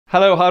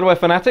Hello hardware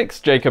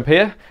fanatics, Jacob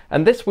here,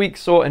 and this week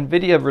saw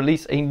Nvidia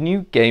release a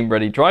new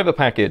game-ready driver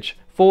package,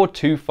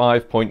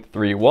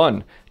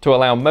 425.31, to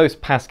allow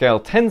most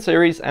Pascal 10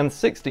 series and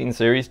 16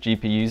 series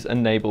GPUs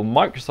enable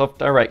Microsoft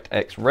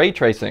DirectX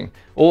Raytracing,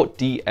 or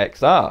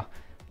DXR.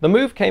 The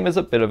move came as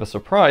a bit of a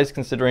surprise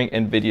considering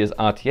Nvidia's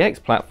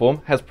RTX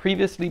platform has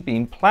previously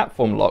been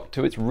platform locked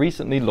to its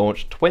recently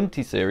launched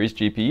 20 series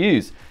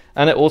GPUs,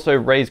 and it also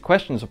raised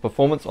questions of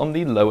performance on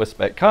the lower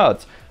spec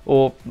cards,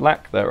 or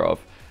lack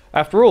thereof.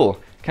 After all,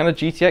 can a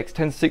GTX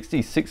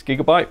 1060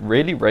 6GB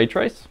really ray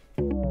trace?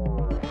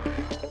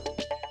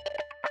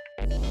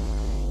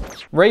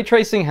 Ray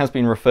tracing has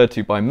been referred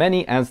to by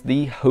many as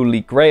the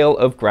holy grail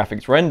of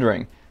graphics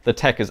rendering. The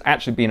tech has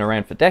actually been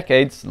around for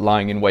decades,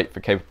 lying in wait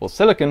for capable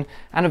silicon,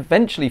 and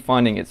eventually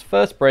finding its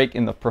first break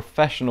in the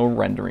professional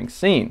rendering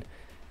scene.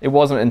 It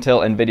wasn't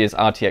until Nvidia's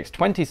RTX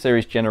 20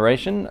 series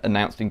generation,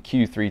 announced in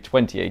Q3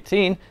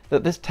 2018,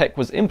 that this tech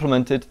was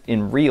implemented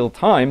in real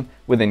time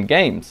within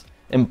games,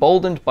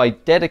 emboldened by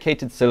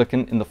dedicated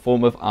silicon in the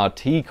form of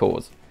RT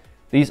cores.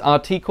 These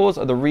RT cores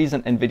are the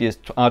reason Nvidia's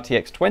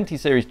RTX 20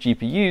 series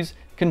GPUs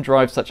can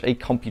drive such a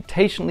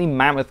computationally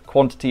mammoth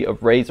quantity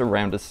of rays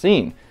around a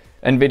scene.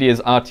 Nvidia's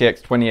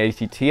RTX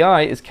 2080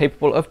 Ti is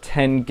capable of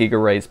 10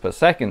 gigaраys per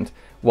second,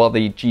 while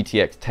the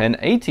GTX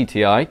 1080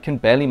 Ti can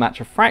barely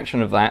match a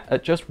fraction of that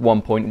at just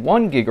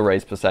 1.1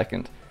 gigaраys per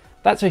second.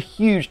 That's a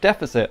huge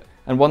deficit,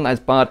 and one that has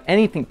barred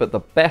anything but the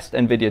best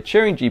Nvidia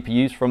Turing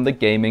GPUs from the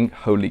gaming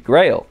holy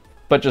grail.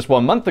 But just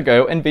 1 month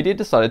ago, Nvidia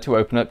decided to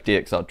open up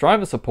DXR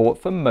driver support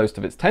for most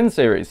of its 10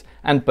 series,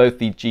 and both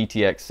the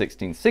GTX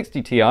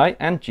 1660 Ti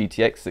and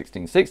GTX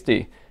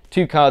 1660,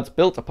 two cards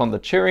built upon the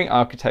Turing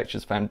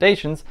architecture's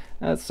foundations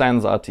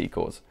sans RT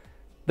cores.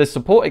 This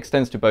support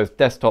extends to both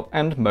desktop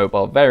and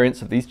mobile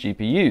variants of these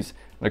GPUs,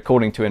 and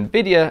according to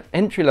Nvidia,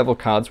 entry-level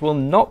cards will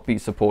not be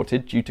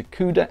supported due to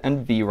CUDA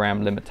and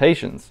VRAM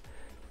limitations.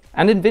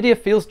 And Nvidia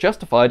feels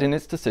justified in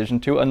its decision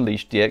to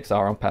unleash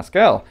DXR on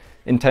Pascal,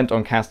 intent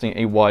on casting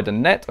a wider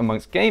net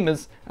amongst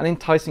gamers and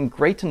enticing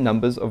greater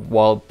numbers of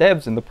wild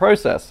devs in the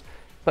process.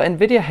 But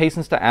Nvidia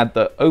hastens to add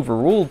that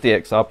overall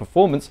DXR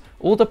performance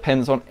all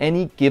depends on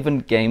any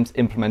given game's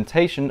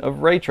implementation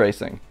of ray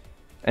tracing.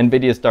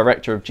 Nvidia's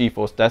director of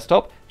GeForce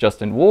Desktop,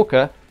 Justin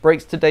Walker,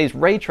 breaks today's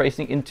ray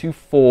tracing into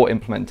 4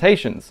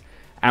 implementations: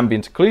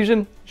 Ambient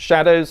Occlusion,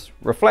 Shadows,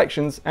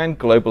 Reflections, and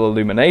Global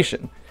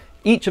Illumination.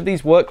 Each of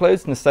these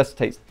workloads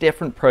necessitates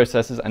different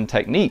processes and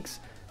techniques.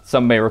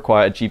 Some may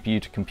require a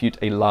GPU to compute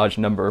a large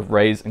number of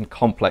rays and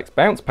complex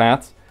bounce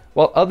paths,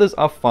 while others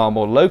are far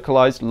more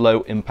localized,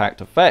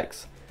 low-impact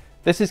effects.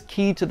 This is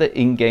key to the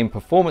in-game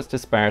performance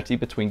disparity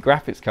between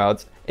graphics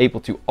cards able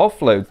to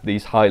offload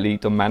these highly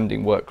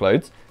demanding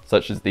workloads,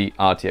 such as the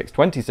RTX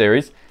 20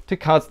 series, to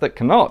cards that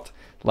cannot,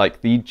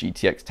 like the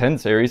GTX 10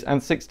 series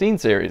and 16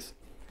 series.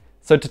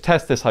 So to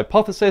test this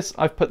hypothesis,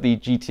 I've put the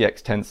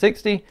GTX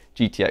 1060,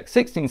 GTX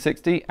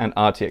 1660, and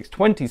RTX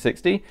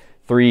 2060,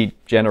 3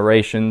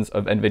 generations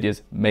of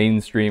Nvidia's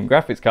mainstream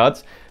graphics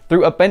cards,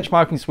 through a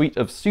benchmarking suite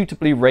of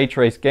suitably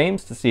ray-traced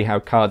games to see how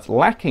cards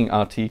lacking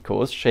RT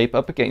cores shape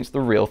up against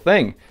the real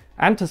thing,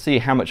 and to see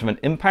how much of an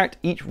impact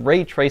each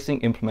ray-tracing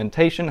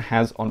implementation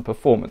has on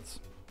performance.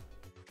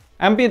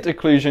 Ambient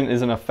occlusion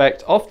is an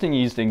effect often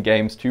used in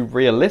games to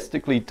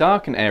realistically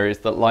darken areas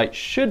that light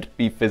should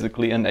be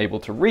physically unable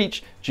to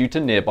reach due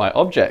to nearby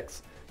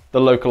objects. The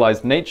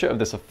localized nature of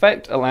this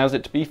effect allows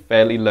it to be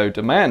fairly low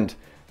demand.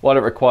 While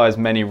it requires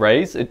many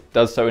rays, it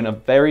does so in a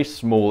very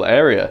small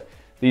area.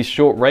 These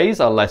short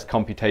rays are less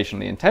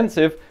computationally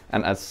intensive,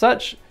 and as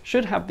such,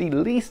 should have the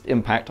least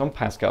impact on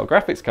Pascal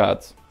graphics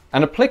cards.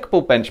 An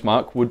applicable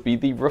benchmark would be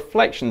the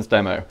Reflections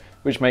demo,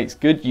 which makes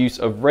good use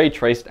of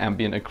ray-traced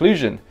ambient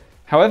occlusion.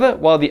 However,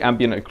 while the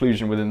ambient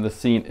occlusion within the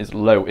scene is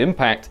low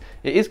impact,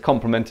 it is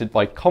complemented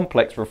by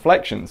complex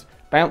reflections,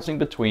 bouncing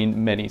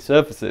between many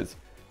surfaces.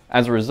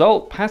 As a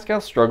result,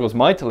 Pascal struggles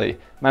mightily,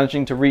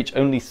 managing to reach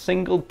only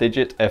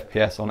single-digit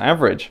FPS on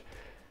average.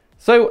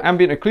 So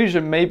ambient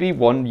occlusion may be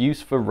one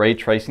use for ray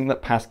tracing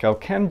that Pascal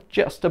can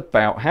just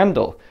about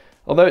handle,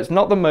 although it's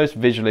not the most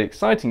visually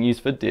exciting use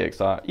for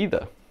DXR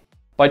either.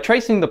 By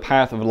tracing the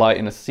path of light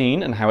in a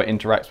scene and how it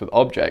interacts with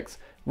objects,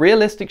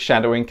 realistic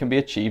shadowing can be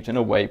achieved in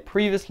a way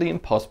previously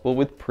impossible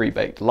with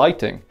pre-baked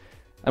lighting.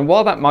 And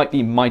while that might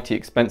be mighty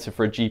expensive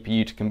for a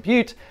GPU to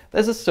compute,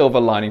 there's a silver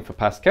lining for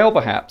Pascal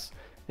perhaps.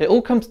 It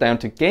all comes down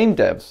to game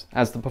devs,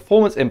 as the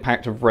performance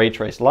impact of ray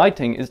trace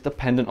lighting is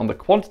dependent on the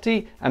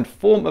quantity and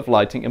form of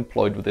lighting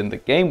employed within the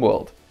game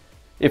world.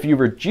 If you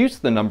reduce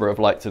the number of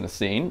lights in a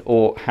scene,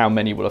 or how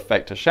many will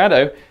affect a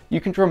shadow,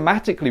 you can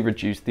dramatically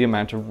reduce the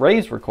amount of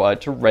rays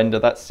required to render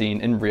that scene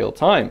in real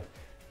time.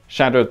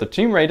 Shadow of the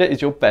Tomb Raider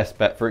is your best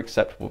bet for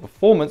acceptable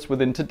performance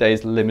within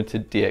today's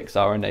limited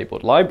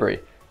DXR-enabled library.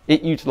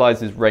 It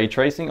utilizes ray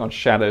tracing on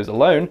shadows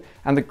alone,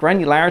 and the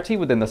granularity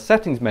within the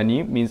settings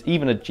menu means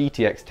even a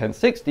GTX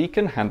 1060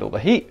 can handle the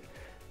heat.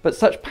 But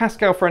such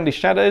Pascal-friendly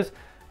shadows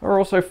are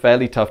also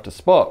fairly tough to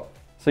spot,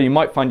 so you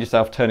might find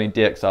yourself turning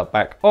DXR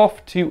back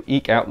off to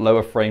eke out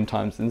lower frame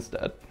times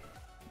instead.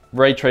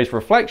 Ray trace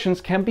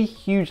reflections can be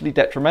hugely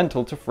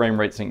detrimental to frame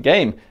rates in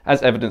game,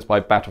 as evidenced by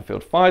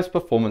Battlefield 5's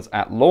performance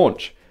at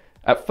launch.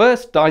 At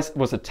first, DICE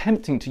was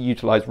attempting to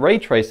utilize ray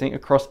tracing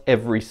across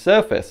every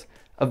surface,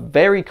 a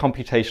very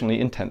computationally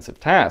intensive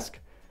task.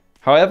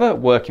 However,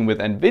 working with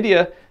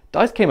Nvidia,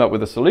 DICE came up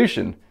with a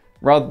solution.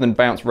 Rather than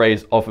bounce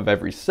rays off of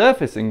every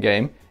surface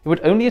in-game, it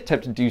would only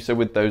attempt to do so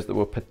with those that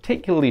were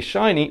particularly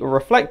shiny or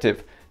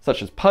reflective,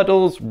 such as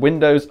puddles,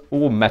 windows,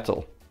 or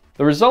metal.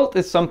 The result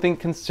is something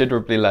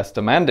considerably less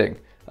demanding.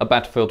 A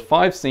Battlefield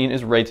 5 scene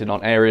is rated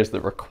on areas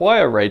that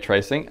require ray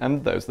tracing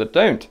and those that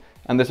don't,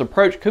 and this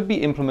approach could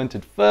be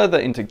implemented further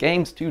into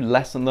games to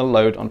lessen the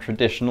load on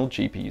traditional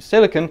GPU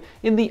silicon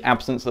in the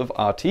absence of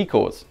RT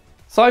cores.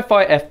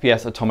 Sci-fi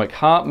FPS Atomic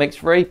Heart makes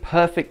for a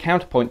perfect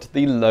counterpoint to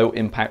the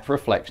low-impact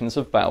reflections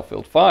of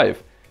Battlefield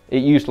 5.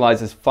 It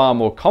utilizes far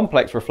more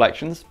complex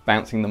reflections,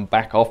 bouncing them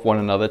back off one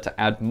another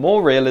to add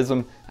more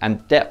realism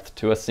and depth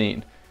to a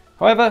scene.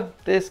 However,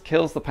 this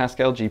kills the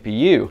Pascal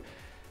GPU.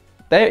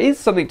 There is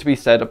something to be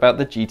said about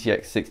the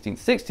GTX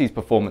 1660's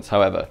performance,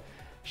 however.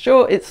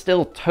 Sure, it's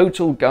still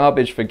total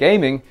garbage for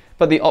gaming,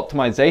 but the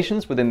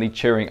optimizations within the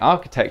Turing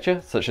architecture,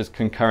 such as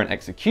concurrent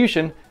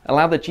execution,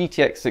 allow the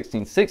GTX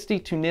 1660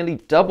 to nearly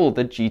double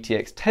the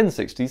GTX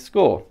 1060's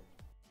score.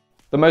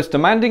 The most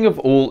demanding of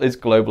all is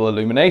global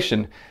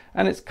illumination,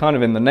 and it's kind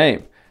of in the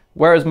name.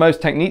 Whereas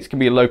most techniques can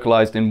be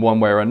localized in one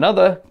way or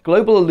another,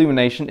 global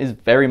illumination is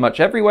very much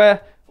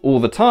everywhere, all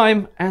the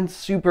time, and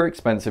super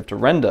expensive to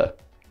render.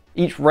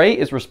 Each ray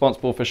is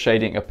responsible for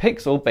shading a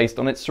pixel based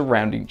on its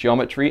surrounding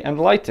geometry and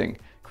lighting,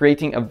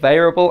 creating a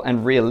variable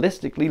and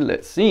realistically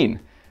lit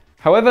scene.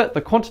 However, the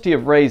quantity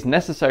of rays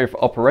necessary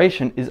for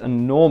operation is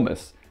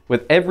enormous,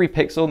 with every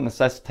pixel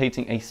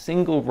necessitating a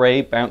single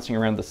ray bouncing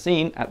around the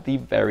scene at the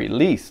very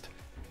least.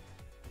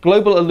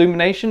 Global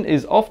illumination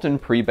is often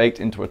pre-baked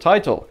into a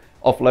title,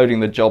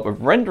 offloading the job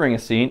of rendering a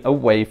scene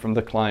away from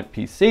the client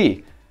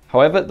PC.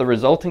 However, the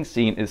resulting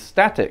scene is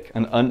static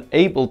and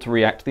unable to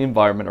react to the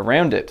environment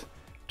around it.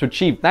 To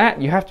achieve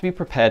that, you have to be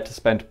prepared to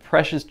spend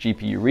precious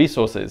GPU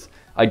resources,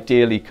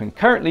 ideally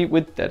concurrently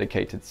with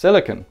dedicated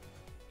silicon.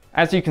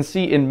 As you can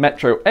see in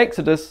Metro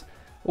Exodus,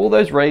 all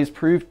those rays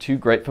proved too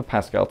great for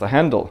Pascal to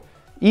handle.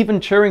 Even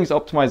Turing's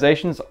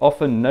optimizations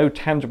offer no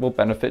tangible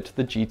benefit to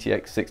the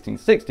GTX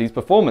 1660's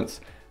performance,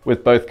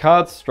 with both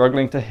cards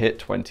struggling to hit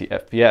 20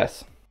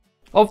 FPS.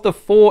 Of the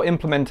 4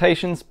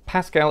 implementations,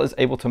 Pascal is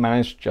able to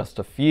manage just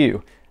a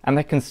few, and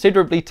they're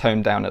considerably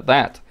toned down at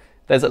that.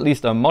 There's at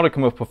least a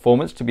modicum of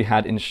performance to be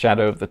had in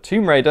Shadow of the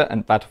Tomb Raider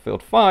and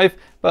Battlefield 5,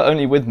 but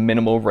only with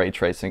minimal ray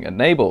tracing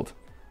enabled.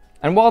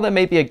 And while there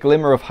may be a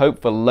glimmer of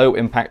hope for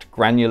low-impact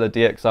granular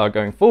DXR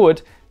going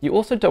forward, you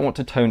also don't want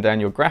to tone down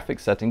your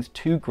graphics settings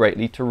too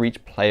greatly to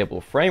reach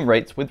playable frame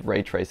rates with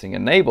ray tracing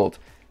enabled.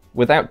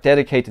 Without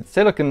dedicated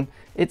silicon,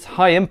 it's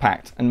high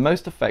impact and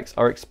most effects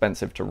are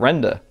expensive to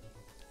render.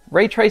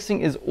 Ray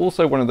tracing is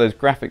also one of those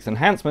graphics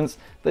enhancements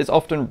that is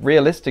often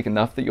realistic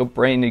enough that your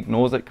brain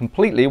ignores it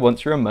completely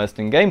once you're immersed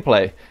in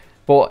gameplay.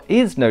 But what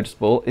is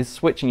noticeable is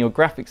switching your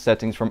graphics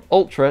settings from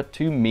ultra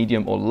to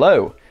medium or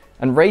low,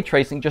 and ray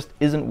tracing just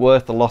isn't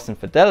worth the loss in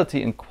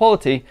fidelity and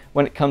quality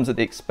when it comes at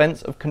the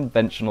expense of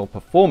conventional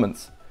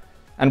performance.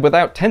 And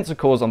without tensor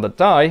cores on the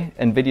die,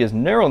 Nvidia's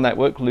neural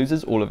network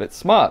loses all of its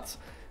smarts.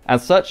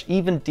 As such,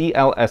 even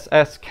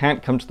DLSS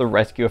can't come to the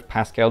rescue of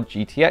Pascal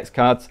GTX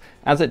cards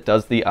as it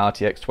does the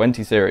RTX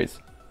 20 series.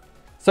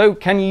 So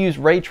can you use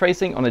ray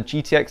tracing on a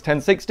GTX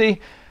 1060?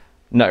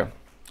 No,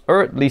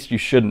 or at least you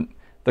shouldn't.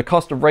 The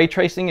cost of ray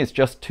tracing is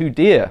just too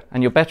dear,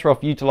 and you're better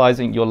off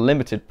utilizing your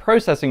limited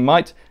processing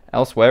might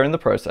elsewhere in the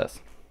process.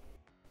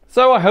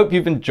 So I hope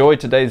you've enjoyed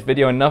today's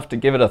video enough to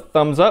give it a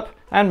thumbs up,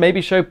 and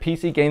maybe show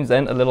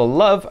PCGamesN a little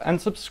love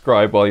and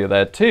subscribe while you're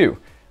there too.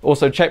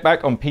 Also check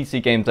back on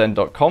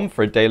PCGamesN.com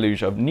for a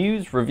deluge of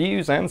news,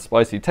 reviews and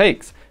spicy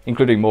takes,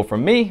 including more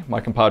from me, my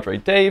compadre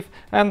Dave,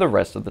 and the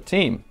rest of the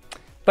team.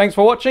 Thanks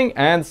for watching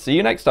and see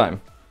you next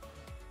time.